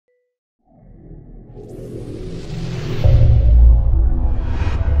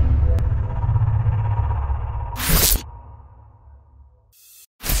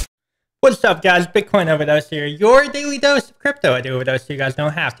What's up, guys? Bitcoin Overdose here. Your daily dose of crypto. I do overdose so you guys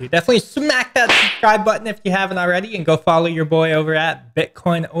don't have to. Definitely smack that subscribe button if you haven't already, and go follow your boy over at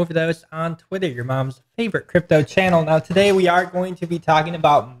Bitcoin Overdose on Twitter, your mom's favorite crypto channel. Now, today we are going to be talking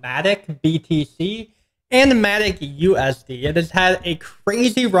about Matic BTC and Matic USD. It has had a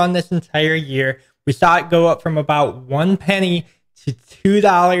crazy run this entire year. We saw it go up from about 1 penny to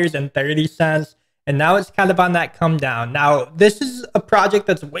 $2.30. And now it's kind of on that come down. Now, this is a project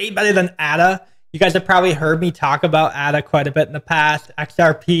that's way better than ADA. You guys have probably heard me talk about ADA quite a bit in the past.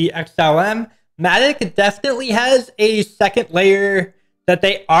 XRP, XLM. Matic definitely has a second layer that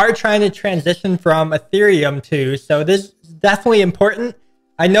they are trying to transition from Ethereum to. So this is definitely important.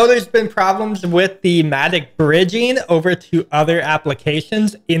 I know there's been problems with the Matic bridging over to other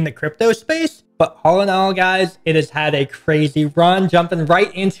applications in the crypto space. But all in all, guys, it has had a crazy run. Jumping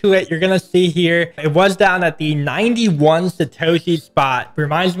right into it, you're going to see here, it was down at the 91 Satoshi spot.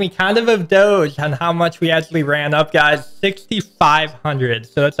 Reminds me kind of Doge on how much we actually ran up, guys. 6,500.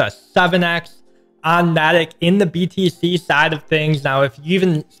 So it's a 7x on Matic in the BTC side of things. Now, if you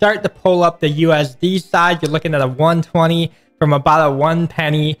even start to pull up the USD side, you're looking at a 120 from about a 1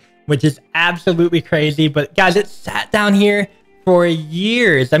 penny, which is absolutely crazy. But guys, it sat down here for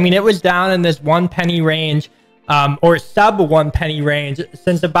years. I mean, it was down in this 1 penny range or sub 1 penny range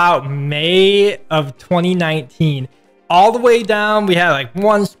since about May of 2019, all the way down. We had like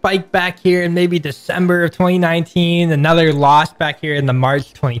one spike back here in maybe December of 2019, another loss back here in the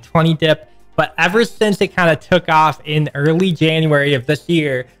March 2020 dip. But ever since it kind of took off in early January of this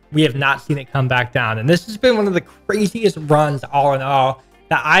year, we have not seen it come back down. And this has been one of the craziest runs all in all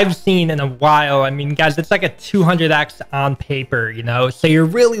that I've seen in a while. I mean, guys, it's like a 200x on paper, you know? So you're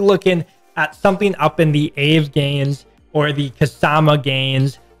really looking at something up in the Ave gains or the Kasama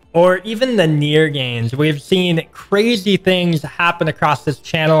gains or even the near gains. We've seen crazy things happen across this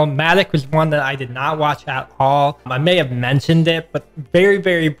channel. Matic was one that I did not watch at all. I may have mentioned it, but very,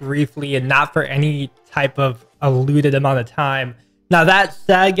 very briefly and not for any type of alluded amount of time. Now, that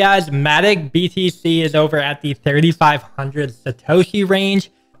said, guys, Matic BTC is over at the 3,500 Satoshi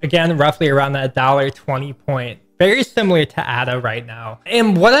range. Again, roughly around that $1.20 point. Very similar to ADA right now.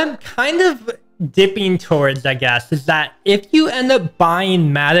 And what I'm kind of dipping towards, I guess, is that if you end up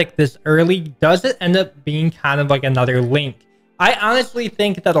buying Matic this early, does it end up being kind of like another Link? I honestly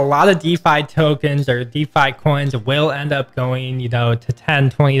think that a lot of DeFi tokens or DeFi coins will end up going, you know, to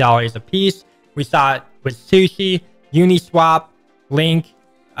 $10, $20 a piece. We saw it with Sushi, Uniswap, Link,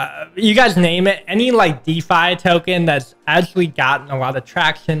 you guys name it. Any like DeFi token that's actually gotten a lot of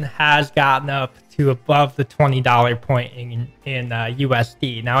traction has gotten up to above the $20 point in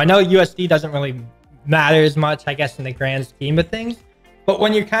USD. Now, I know USD doesn't really matter as much, I guess, in the grand scheme of things. But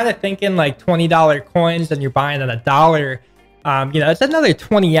when you're kind of thinking like $20 coins and you're buying at $1, you know, it's another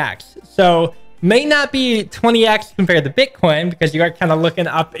 20x. So may not be 20x compared to Bitcoin, because you are kind of looking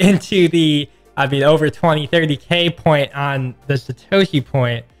up into the over 20, 30K point on the Satoshi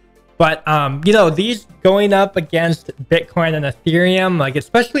point. But, you know, these going up against Bitcoin and Ethereum, like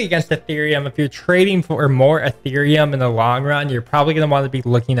especially against Ethereum, if you're trading for more Ethereum in the long run, you're probably going to want to be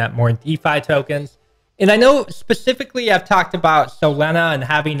looking at more DeFi tokens. And I know specifically I've talked about Solana and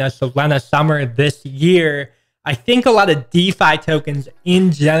having a Solana summer this year. I think a lot of DeFi tokens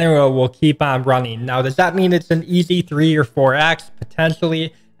in general will keep on running. Now, does that mean it's an easy 3 or 4x?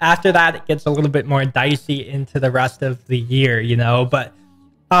 Potentially. After that, it gets a little bit more dicey into the rest of the year, you know. But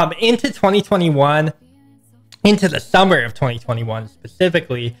into 2021, into the summer of 2021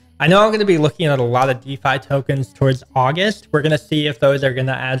 specifically, I know I'm going to be looking at a lot of DeFi tokens towards August. We're going to see if those are going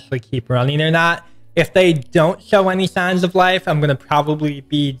to actually keep running or not. If they don't show any signs of life, I'm going to probably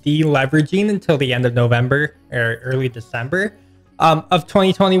be deleveraging until the end of November or early December of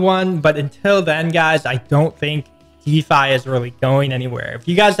 2021. But until then, guys, I don't think DeFi is really going anywhere. If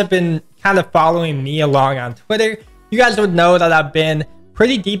you guys have been kind of following me along on Twitter, you guys would know that I've been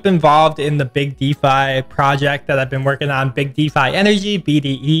pretty deep involved in the Big DeFi project that I've been working on. Big DeFi Energy,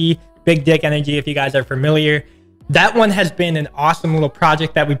 BDE, Big Dick Energy, if you guys are familiar. That one has been an awesome little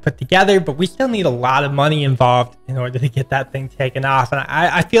project that we put together, but we still need a lot of money involved in order to get that thing taken off. And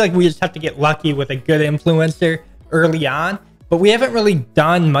I feel like we just have to get lucky with a good influencer early on. But we haven't really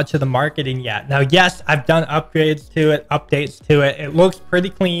done much of the marketing yet. Now, yes, I've done upgrades to it, updates to it. It looks pretty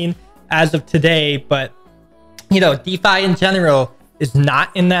clean as of today, but, you know, DeFi in general is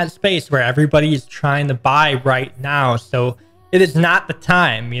not in that space where everybody is trying to buy right now. So it is not the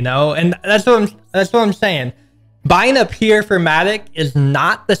time, you know, and that's what I'm saying. Buying up here for Matic is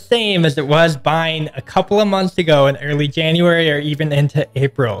not the same as it was buying a couple of months ago in early January or even into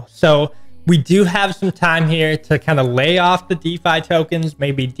April. So we do have some time here to kind of lay off the DeFi tokens,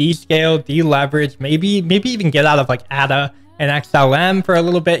 maybe descale, deleverage, maybe even get out of like ADA and XLM for a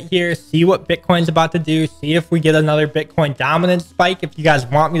little bit here, see what Bitcoin's about to do, see if we get another Bitcoin dominance spike. If you guys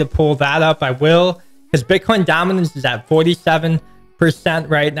want me to pull that up, I will, because Bitcoin dominance is at 47%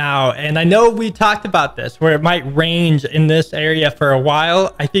 right now. And I know we talked about this, where it might range in this area for a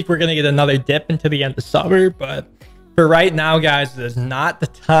while. I think we're going to get another dip into the end of summer, but for right now, guys, it is not the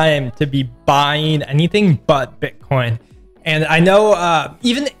time to be buying anything but Bitcoin. And I know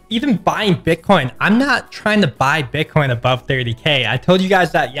even buying Bitcoin, I'm not trying to buy Bitcoin above 30K. I told you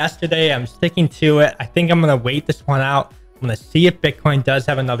guys that yesterday. I'm sticking to it. I think I'm going to wait this one out. I'm going to see if Bitcoin does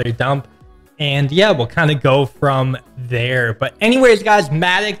have another dump. And yeah, we'll kind of go from there. But anyways, guys,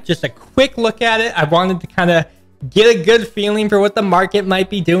 Matic, just a quick look at it. I wanted to kind of get a good feeling for what the market might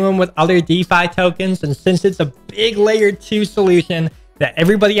be doing with other DeFi tokens. And since it's a big layer 2 solution that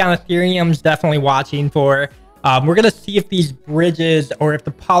everybody on Ethereum is definitely watching for, we're going to see if these bridges or if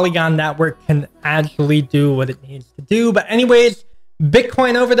the Polygon network can actually do what it needs to do. But anyways,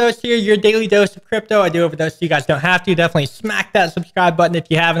 Bitcoin Overdose here, your daily dose of crypto. I do overdose so you guys don't have to. Definitely smack that subscribe button if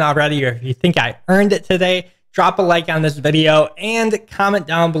you haven't already, or if you think I earned it today. Drop a like on this video and comment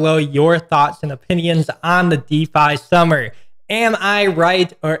down below your thoughts and opinions on the DeFi summer. Am I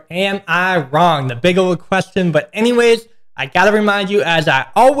right or am I wrong? The big old question. But anyways, I got to remind you, as I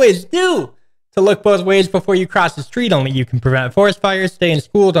always do, to look both ways before you cross the street. Only you can prevent forest fires. Stay in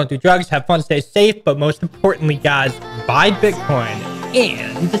school. Don't do drugs. Have fun. Stay safe. But most importantly, guys, buy Bitcoin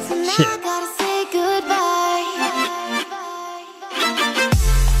and chill.